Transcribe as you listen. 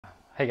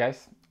Hey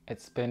guys,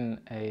 it's been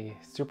a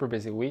super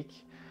busy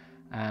week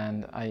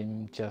and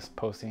I'm just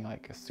posting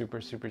like a super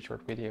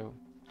short video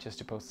just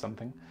to post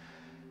something.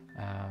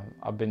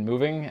 I've been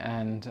moving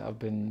and I've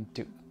been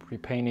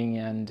repainting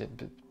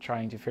and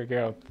trying to figure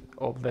out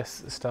all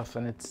this stuff,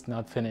 and it's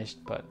not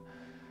finished, but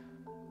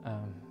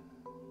I'm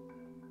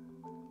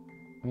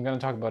gonna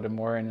talk about it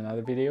more in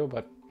another video.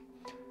 But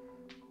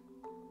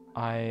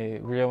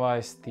I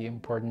realized the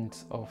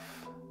importance of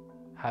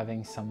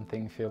having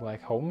something feel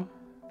like home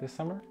this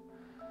summer.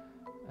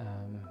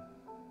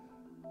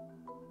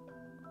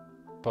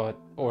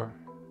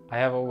 I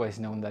have always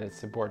known that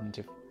it's important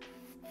to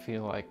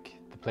feel like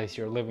the place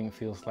you're living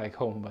feels like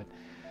home, but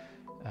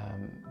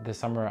this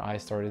summer I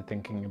started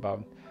thinking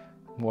about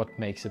what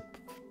makes a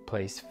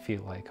place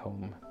feel like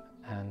home,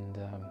 and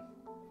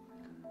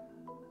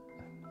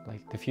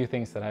like the few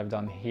things that I've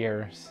done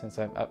here since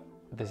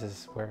this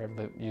is where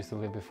I used to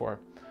live before,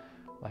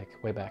 like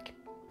way back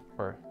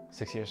or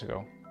 6 years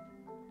ago,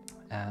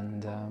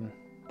 and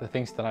the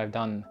things that I've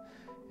done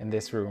in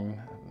this room,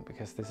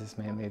 because this is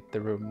mainly the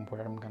room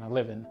where I'm gonna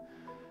live in.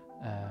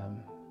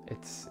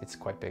 It's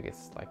quite big.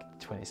 It's like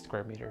 20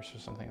 square meters or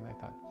something like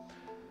that.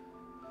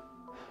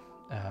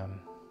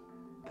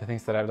 The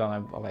things that I've done,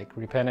 I've like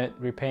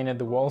repainted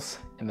the walls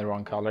in the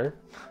wrong color.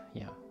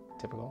 Yeah,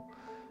 typical.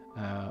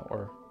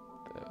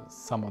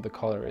 Some of the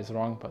color is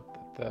wrong, but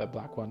the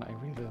black one I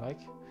really like.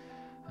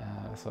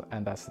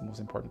 And that's the most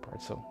important part.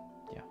 So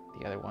yeah,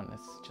 the other one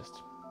is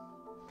just,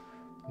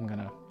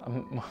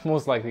 I'm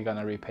most likely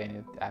gonna repaint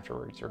it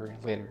afterwards or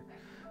later,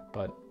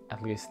 but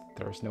at least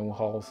there's no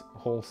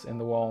holes in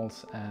the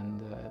walls, and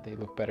they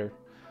look better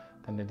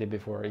than they did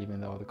before,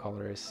 even though the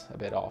color is a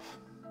bit off.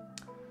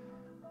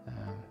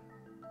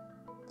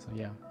 So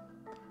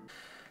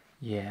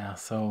yeah,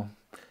 so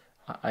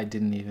I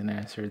didn't even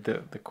answer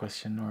the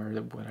question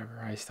or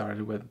whatever I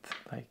started with,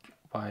 like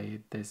why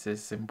this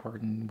is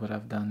important, what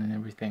I've done and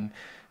everything,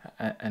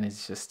 and it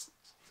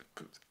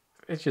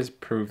just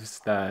proves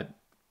that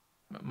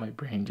my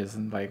brain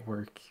doesn't like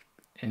work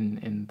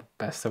in the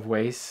best of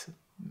ways,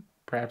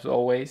 perhaps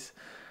always.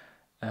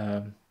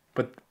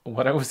 But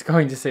what I was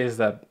going to say is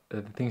that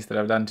the things that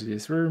I've done to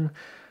this room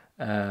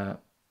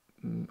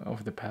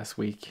over the past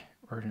week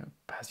or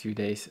past few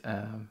days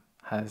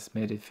has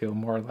made it feel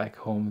more like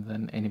home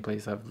than any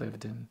place I've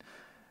lived in,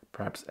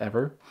 perhaps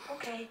ever.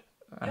 Okay.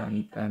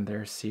 And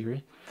there's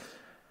Siri.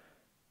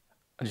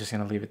 I'm just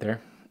gonna leave it there.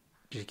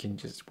 You can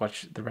just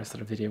watch the rest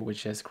of the video,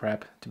 which is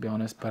crap, to be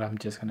honest, but I'm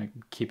just gonna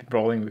keep it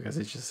rolling because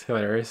it's just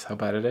hilarious how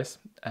bad it is,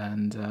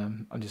 and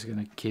I'm just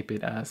gonna keep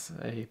it as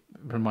a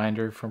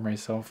reminder for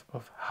myself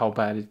of how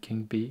bad it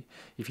can be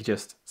if you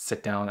just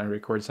sit down and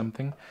record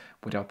something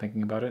without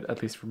thinking about it,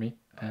 at least for me,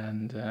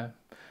 and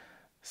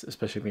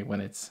especially when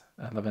it's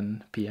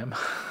 11 p.m.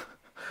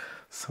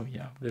 So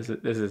yeah, this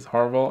is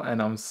horrible, and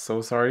I'm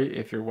so sorry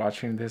if you're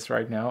watching this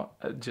right now.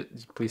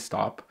 Please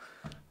stop.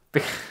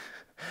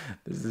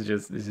 This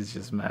is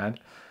just mad,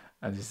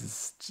 and this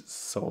is just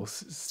so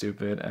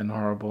stupid and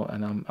horrible,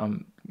 and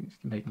I'm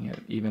making it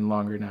even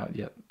longer now.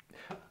 Yeah,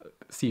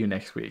 see you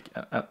next week.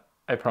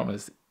 I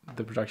promise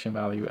the production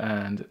value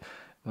and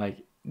like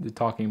the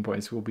talking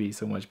points will be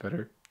so much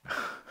better.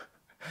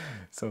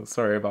 So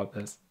sorry about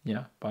this.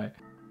 Yeah, bye.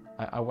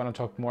 I want to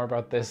talk more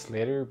about this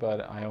later,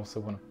 but I also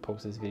want to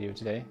post this video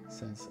today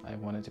since I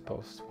wanted to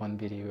post one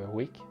video a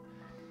week.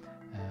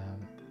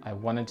 I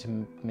wanted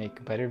to make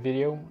a better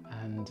video,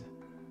 and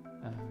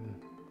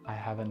I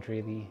haven't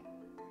really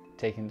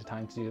taken the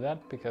time to do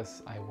that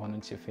because I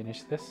wanted to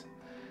finish this,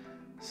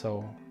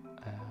 so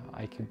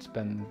I could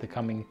spend the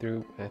coming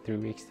 3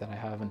 weeks that I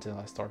have until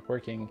I start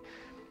working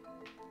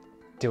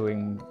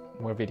doing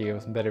more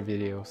videos and better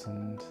videos,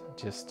 and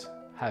just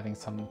having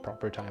some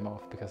proper time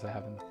off because I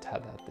haven't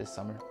had that this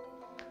summer.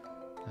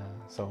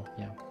 So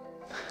yeah,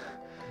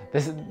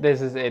 this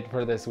is it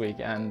for this week,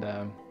 and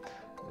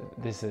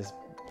this is,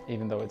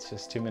 even though it's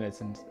just 2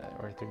 minutes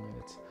or 3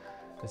 minutes,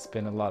 it's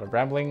been a lot of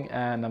rambling,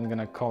 and I'm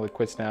gonna call it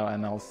quits now,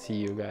 and I'll see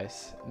you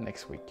guys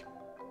next week.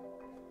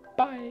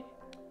 Bye!